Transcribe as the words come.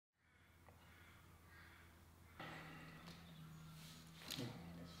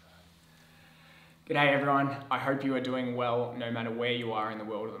G'day everyone, I hope you are doing well no matter where you are in the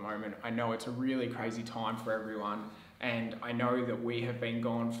world at the moment. I know it's a really crazy time for everyone and I know that we have been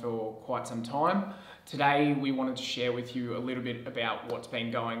gone for quite some time. Today we wanted to share with you a little bit about what's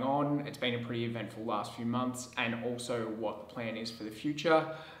been going on. It's been a pretty eventful last few months and also what the plan is for the future.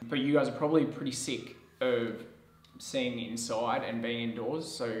 But you guys are probably pretty sick of seeing inside and being indoors,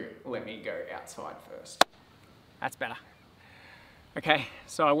 so let me go outside first. That's better. Okay,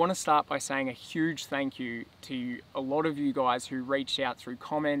 so I want to start by saying a huge thank you to a lot of you guys who reached out through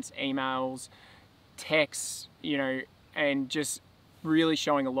comments, emails, texts, and just really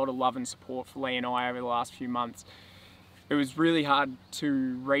showing a lot of love and support for Lee and I over the last few months. It was really hard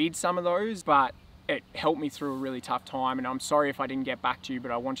to read some of those, but it helped me through a really tough time, and I'm sorry if I didn't get back to you,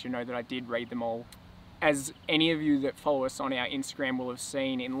 but I want you to know that I did read them all. As any of you that follow us on our Instagram will have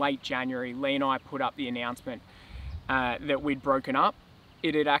seen, in late January, Lee and I put up the announcement that we'd broken up.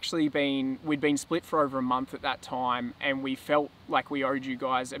 It had actually we'd been split for over a month at that time, and we felt like we owed you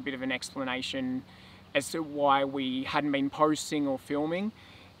guys a bit of an explanation as to why we hadn't been posting or filming.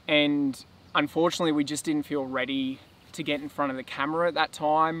 And unfortunately, we just didn't feel ready to get in front of the camera at that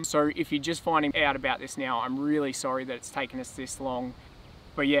time. So if you're just finding out about this now, I'm really sorry that it's taken us this long.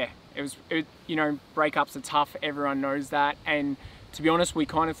 But yeah, breakups are tough, everyone knows that. And to be honest, we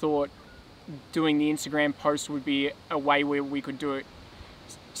kind of thought doing the Instagram post would be a way where we could do it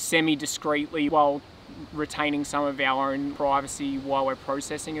semi-discreetly while retaining some of our own privacy while we're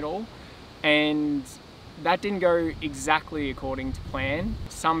processing it all. And that didn't go exactly according to plan.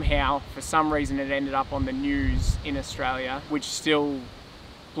 Somehow, for some reason, it ended up on the news in Australia, which still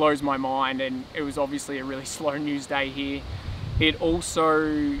blows my mind, and it was obviously a really slow news day here. It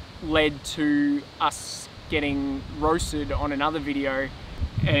also led to us getting roasted on another video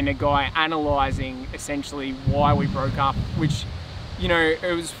and a guy analysing essentially why we broke up, which,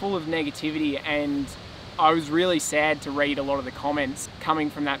 it was full of negativity, and I was really sad to read a lot of the comments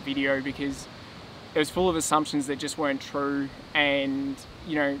coming from that video because it was full of assumptions that just weren't true. And,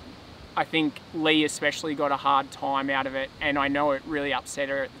 I think Lee especially got a hard time out of it, and I know it really upset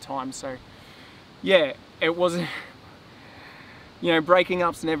her at the time. So yeah, it wasn't, breaking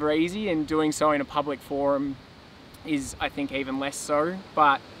up's never easy, and doing so in a public forum is, I think, even less so.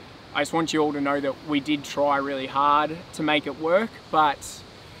 But I just want you all to know that we did try really hard to make it work, but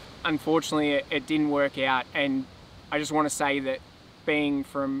unfortunately it didn't work out. And I just want to say that being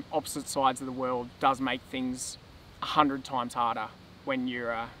from opposite sides of the world does make things 100 times harder when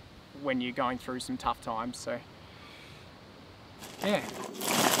you're going through some tough times. So yeah.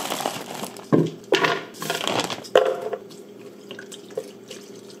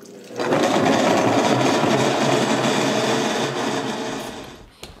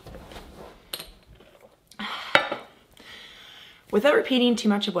 Without repeating too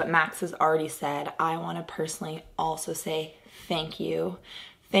much of what Max has already said, I want to personally also say thank you.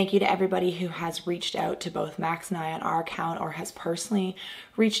 Thank you to everybody who has reached out to both Max and I on our account, or has personally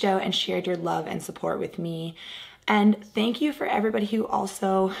reached out and shared your love and support with me. And thank you for everybody who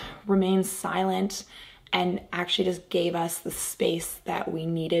also remains silent and actually just gave us the space that we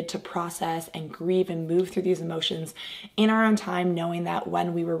needed to process and grieve and move through these emotions in our own time, knowing that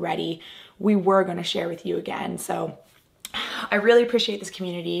when we were ready, we were going to share with you again. So I really appreciate this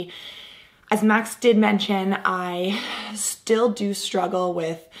community. As Max did mention, I still do struggle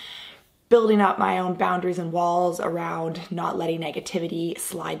with building up my own boundaries and walls around not letting negativity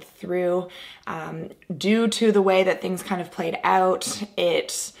slide through. Due to the way that things kind of played out,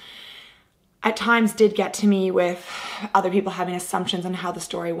 it at times did get to me with other people having assumptions on how the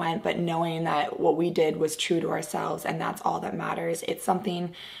story went, but knowing that what we did was true to ourselves, and that's all that matters. It's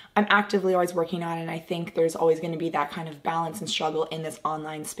something I'm actively always working on, and I think there's always going to be that kind of balance and struggle in this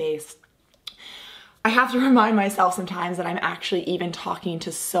online space. I have to remind myself sometimes that I'm actually even talking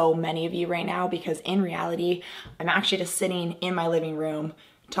to so many of you right now, because in reality, I'm actually just sitting in my living room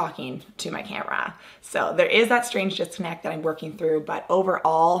talking to my camera. So there is that strange disconnect that I'm working through, but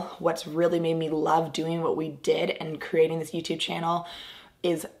overall, what's really made me love doing what we did and creating this YouTube channel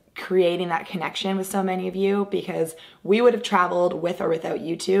is creating that connection with so many of you, because we would have traveled with or without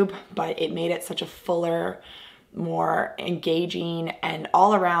YouTube, but it made it such a fuller, more engaging, and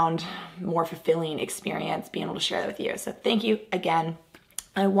all around more fulfilling experience being able to share that with you. So thank you again.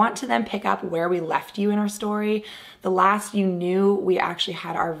 I want to then pick up where we left you in our story. The last you knew, we actually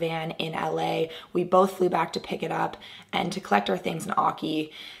had our van in LA. We both flew back to pick it up and to collect our things in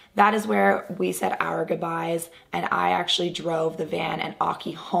Aki. That is where we said our goodbyes, and I actually drove the van and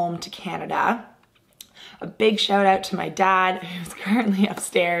Aki home to Canada. A big shout out to my dad, who's currently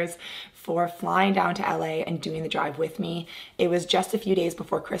upstairs, for flying down to LA and doing the drive with me. It was just a few days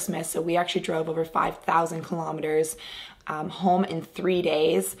before Christmas, so we actually drove over 5,000 kilometers home in 3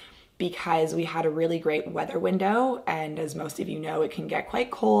 days because we had a really great weather window, and as most of you know, it can get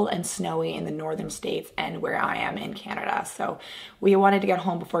quite cold and snowy in the northern states and where I am in Canada. So we wanted to get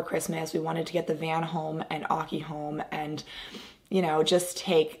home before Christmas. We wanted to get the van home and Aki home and, you know, just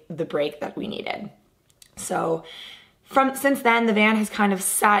take the break that we needed. So since then, the van has kind of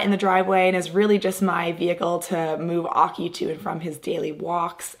sat in the driveway and is really just my vehicle to move Aki to and from his daily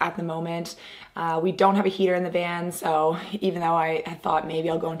walks at the moment. We don't have a heater in the van, so even though I had thought maybe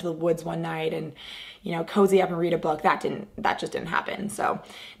I'll go into the woods one night and, you know, cozy up and read a book, that just didn't happen. So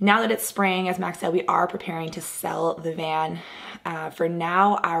now that it's spring, as Max said, we are preparing to sell the van. For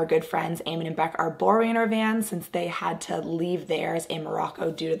now, our good friends Eamon and Beck are borrowing our van since they had to leave theirs in Morocco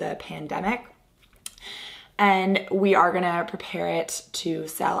due to the pandemic. And we are gonna prepare it to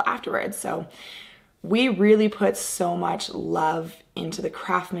sell afterwards. So we really put so much love into the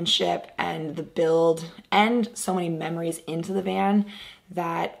craftsmanship and the build and so many memories into the van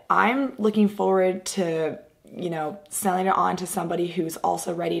that I'm looking forward to, you know, selling it on to somebody who's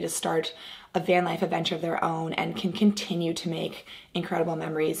also ready to start a van life adventure of their own and can continue to make incredible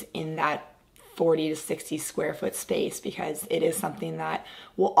memories in that 40 to 60 square foot space, because it is something that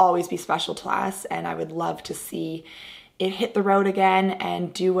will always be special to us, and I would love to see it hit the road again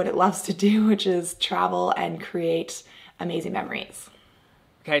and do what it loves to do, which is travel and create amazing memories.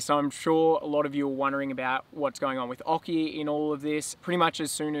 Okay, so I'm sure a lot of you are wondering about what's going on with Aki in all of this. Pretty much as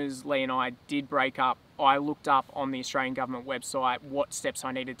soon as Lee and I did break up, I looked up on the Australian government website what steps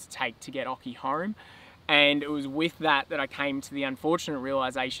I needed to take to get Aki home. And it was with that I came to the unfortunate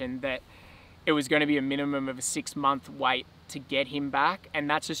realization that it was going to be a minimum of a 6-month wait to get him back. And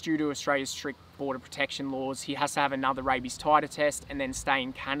that's just due to Australia's strict border protection laws. He has to have another rabies titer test and then stay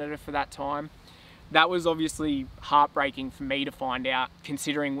in Canada for that time. That was obviously heartbreaking for me to find out,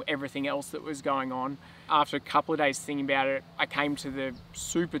 considering everything else that was going on. After a couple of days thinking about it, I came to the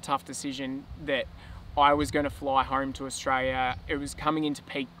super tough decision that I was going to fly home to Australia. It was coming into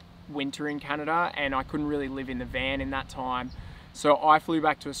peak winter in Canada and I couldn't really live in the van in that time. So I flew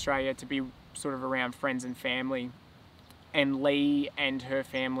back to Australia to be sort of around friends and family, and Lee and her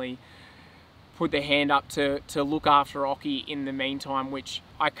family put their hand up to look after Aki in the meantime, which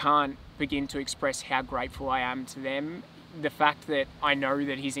I can't begin to express how grateful I am to them. The fact that I know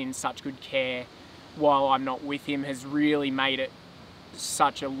that he's in such good care while I'm not with him has really made it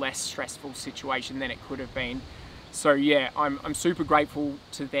such a less stressful situation than it could have been. So yeah, I'm super grateful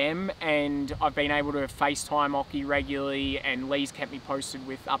to them, and I've been able to FaceTime Aki regularly, and Lee's kept me posted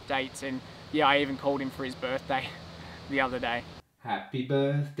with updates, and yeah, I even called him for his birthday the other day. Happy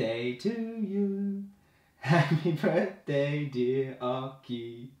birthday to you. Happy birthday, dear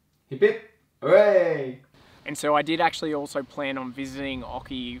Aki. Hip hip, hooray! And so I did actually also plan on visiting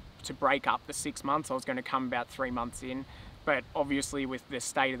Aki to break up the 6 months. I was going to come about 3 months in, but obviously with the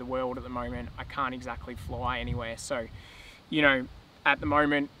state of the world at the moment, I can't exactly fly anywhere. So, you know, at the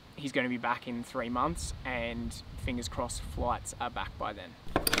moment, he's going to be back in 3 months, and fingers crossed flights are back by then.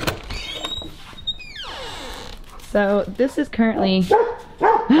 So this is currently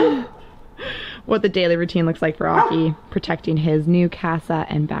what the daily routine looks like for Aki, protecting his new casa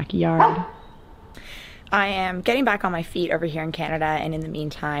and backyard. I am getting back on my feet over here in Canada, and in the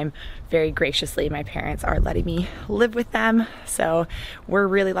meantime, very graciously, my parents are letting me live with them. So we're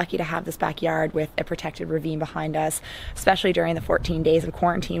really lucky to have this backyard with a protected ravine behind us, especially during the 14 days of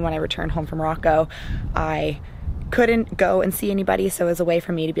quarantine when I returned home from Morocco. I couldn't go and see anybody, so it was a way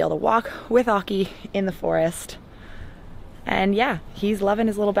for me to be able to walk with Aki in the forest. And yeah, he's loving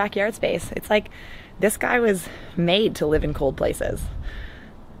his little backyard space. It's like this guy was made to live in cold places.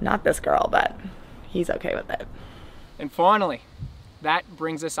 Not this girl, but he's okay with it. And finally, that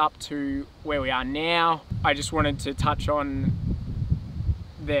brings us up to where we are now. I just wanted to touch on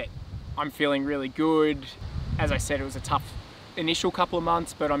that I'm feeling really good. As I said, it was a tough initial couple of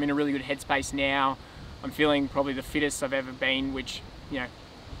months, but I'm in a really good headspace now. I'm feeling probably the fittest I've ever been, which, you know,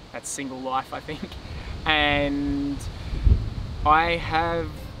 that's single life, I think. And I have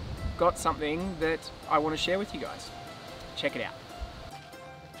got something that I want to share with you guys. Check it out.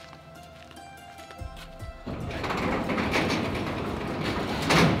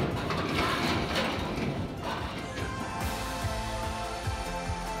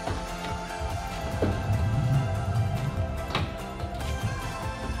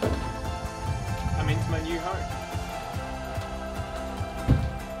 I'm into my new home.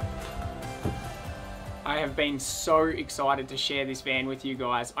 I have been so excited to share this van with you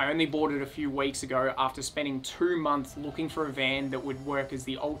guys. I only bought it a few weeks ago after spending 2 months looking for a van that would work as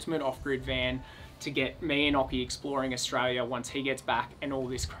the ultimate off-grid van to get me and Occy exploring Australia once he gets back and all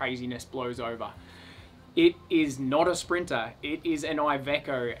this craziness blows over. It is not a Sprinter, it is an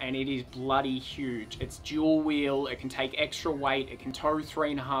Iveco, and it is bloody huge. It's dual wheel, it can take extra weight, it can tow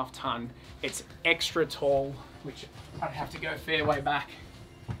 3.5 ton. It's extra tall, which I'd have to go a fair way back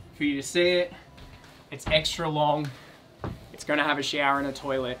for you to see it. It's extra long, it's gonna have a shower and a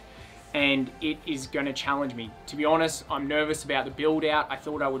toilet, and it is gonna challenge me. To be honest, I'm nervous about the build out. I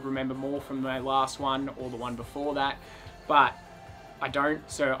thought I would remember more from my last one or the one before that, but I don't,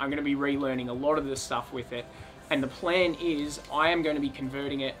 so I'm gonna be relearning a lot of this stuff with it. And the plan is I am gonna be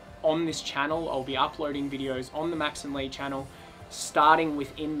converting it on this channel. I'll be uploading videos on the Max and Lee channel starting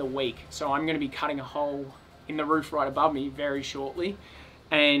within the week. So I'm gonna be cutting a hole in the roof right above me very shortly.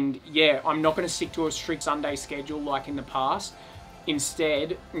 And yeah, I'm not gonna stick to a strict Sunday schedule like in the past.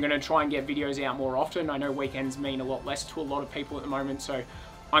 Instead, I'm gonna try and get videos out more often. I know weekends mean a lot less to a lot of people at the moment, so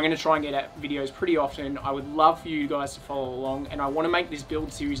I'm gonna try and get out videos pretty often. I would love for you guys to follow along, and I wanna make this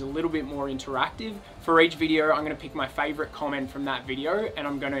build series a little bit more interactive. For each video, I'm gonna pick my favorite comment from that video, and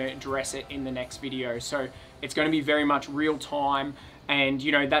I'm gonna address it in the next video. So it's gonna be very much real time. And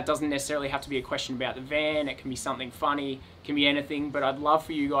you know, that doesn't necessarily have to be a question about the van, it can be something funny, it can be anything, but I'd love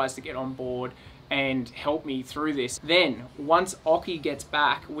for you guys to get on board and help me through this. Then, once Occy gets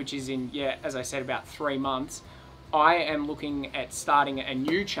back, which is in, yeah, as I said, about 3 months, I am looking at starting a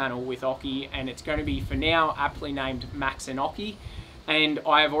new channel with Occy, and it's going to be, for now, aptly named Max and Occy. And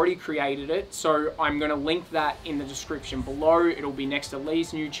I have already created it, so I'm going to link that in the description below. It'll be next to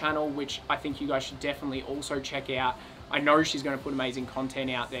Lee's new channel, which I think you guys should definitely also check out. I know she's going to put amazing content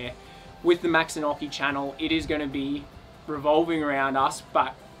out there. With the Max and Occy channel, it is going to be revolving around us,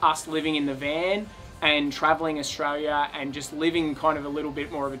 but us living in the van and traveling Australia and just living kind of a little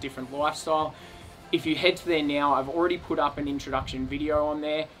bit more of a different lifestyle. If you head to there now, I've already put up an introduction video on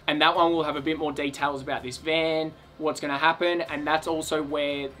there, and that one will have a bit more details about this van, what's going to happen, and that's also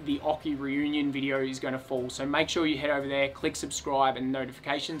where the Occy reunion video is going to fall. So make sure you head over there, click subscribe and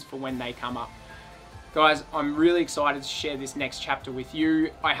notifications for when they come up. Guys, I'm really excited to share this next chapter with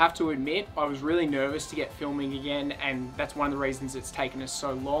you. I have to admit, I was really nervous to get filming again, and that's one of the reasons it's taken us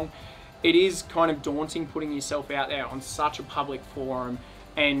so long. It is kind of daunting putting yourself out there on such a public forum,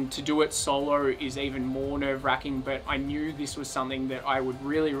 and to do it solo is even more nerve-wracking, but I knew this was something that I would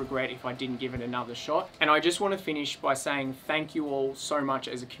really regret if I didn't give it another shot. And I just want to finish by saying thank you all so much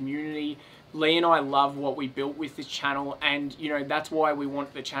as a community. Lee and I love what we built with this channel, and you know, that's why we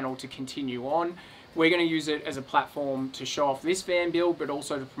want the channel to continue on. We're going to use it as a platform to show off this van build, but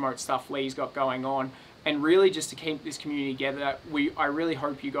also to promote stuff Lee's got going on, and really just to keep this community together. I really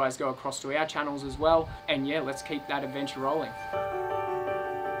hope you guys go across to our channels as well, and yeah, let's keep that adventure rolling.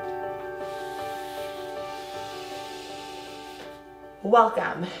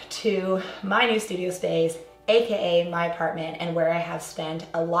 Welcome to my new studio space, aka my apartment, and where I have spent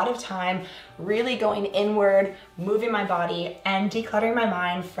a lot of time really going inward, moving my body, and decluttering my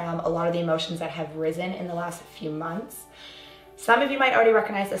mind from a lot of the emotions that have risen in the last few months. Some of you might already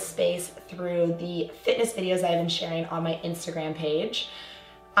recognize this space through the fitness videos I've been sharing on my Instagram page.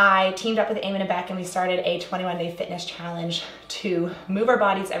 I teamed up with Eamon and Beck, and we started a 21-day fitness challenge to move our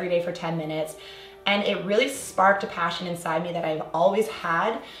bodies every day for 10 minutes. And it really sparked a passion inside me that I've always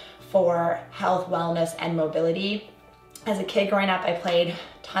had for health, wellness, and mobility. As a kid growing up, I played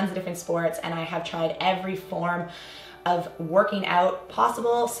tons of different sports, and I have tried every form of working out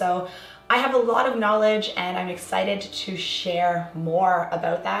possible. So I have a lot of knowledge, and I'm excited to share more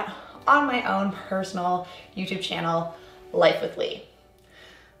about that on my own personal YouTube channel, Life with Lee.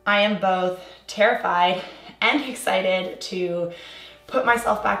 I am both terrified and excited to put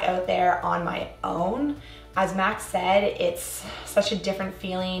myself back out there on my own. As Max said, it's such a different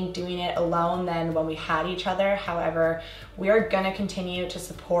feeling doing it alone than when we had each other. However, we are gonna continue to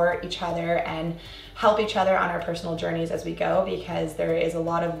support each other and help each other on our personal journeys as we go, because there is a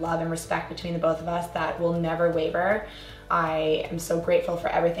lot of love and respect between the both of us that will never waver. I am so grateful for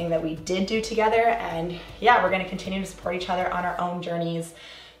everything that we did do together, and yeah, we're gonna continue to support each other on our own journeys.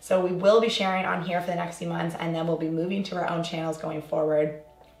 So we will be sharing on here for the next few months, and then we'll be moving to our own channels going forward.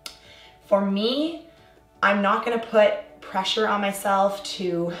 For me, I'm not gonna put pressure on myself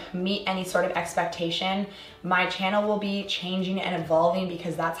to meet any sort of expectation. My channel will be changing and evolving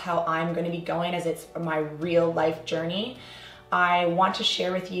because that's how I'm gonna be going, as it's my real life journey. I want to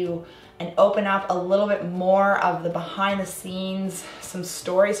share with you and open up a little bit more of the behind the scenes, some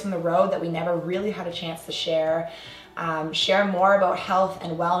stories from the road that we never really had a chance to share. share more about health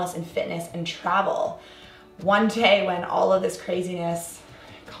and wellness and fitness and travel. One day when all of this craziness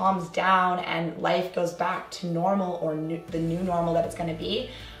calms down and life goes back to normal, or the new normal that it's going to be,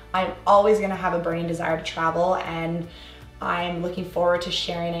 I'm always going to have a burning desire to travel, and I'm looking forward to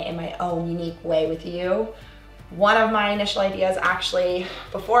sharing it in my own unique way with you. One of my initial ideas, actually,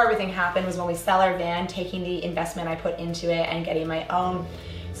 before everything happened, was when we sell our van, taking the investment I put into it and getting my own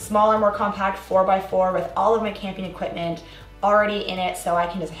smaller, more compact 4x4 with all of my camping equipment already in it, so I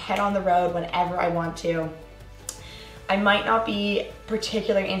can just head on the road whenever I want to. I might not be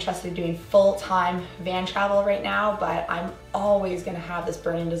particularly interested in doing full-time van travel right now, but I'm always gonna have this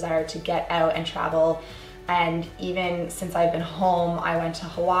burning desire to get out and travel. And even since I've been home, I went to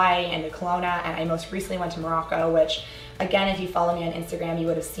Hawaii and to Kelowna, and I most recently went to Morocco, which, again, if you follow me on Instagram, you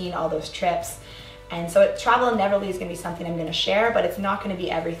would have seen all those trips. And so travel inevitably is gonna be something I'm gonna share, but it's not gonna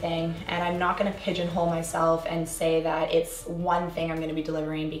be everything. And I'm not gonna pigeonhole myself and say that it's one thing I'm gonna be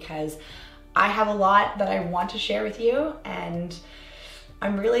delivering, because I have a lot that I want to share with you, and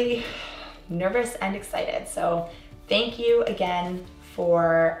I'm really nervous and excited. So thank you again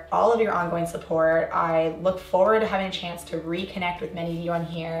for all of your ongoing support. I look forward to having a chance to reconnect with many of you on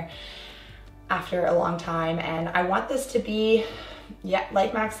here after a long time. And I want this to be, yeah,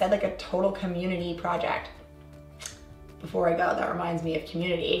 like Max said, like a total community project. Before I go, that reminds me of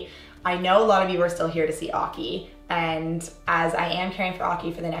community. I know a lot of you are still here to see Aki, and as I am caring for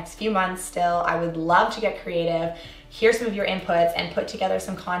Aki for the next few months still, I would love to get creative, hear some of your inputs, and put together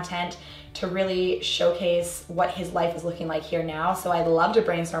some content to really showcase what his life is looking like here now. So I'd love to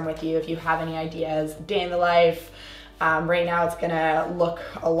brainstorm with you if you have any ideas. Day in the life. Right now it's gonna look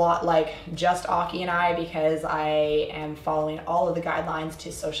a lot like just Aki and I, because I am following all of the guidelines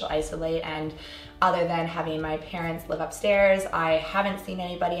to social isolate, and other than having my parents live upstairs, I haven't seen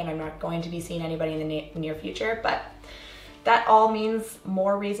anybody, and I'm not going to be seeing anybody in the near future. But that all means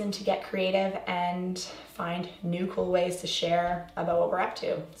more reason to get creative and find new cool ways to share about what we're up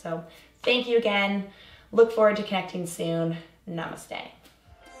to. So thank you again. Look forward to connecting soon. Namaste.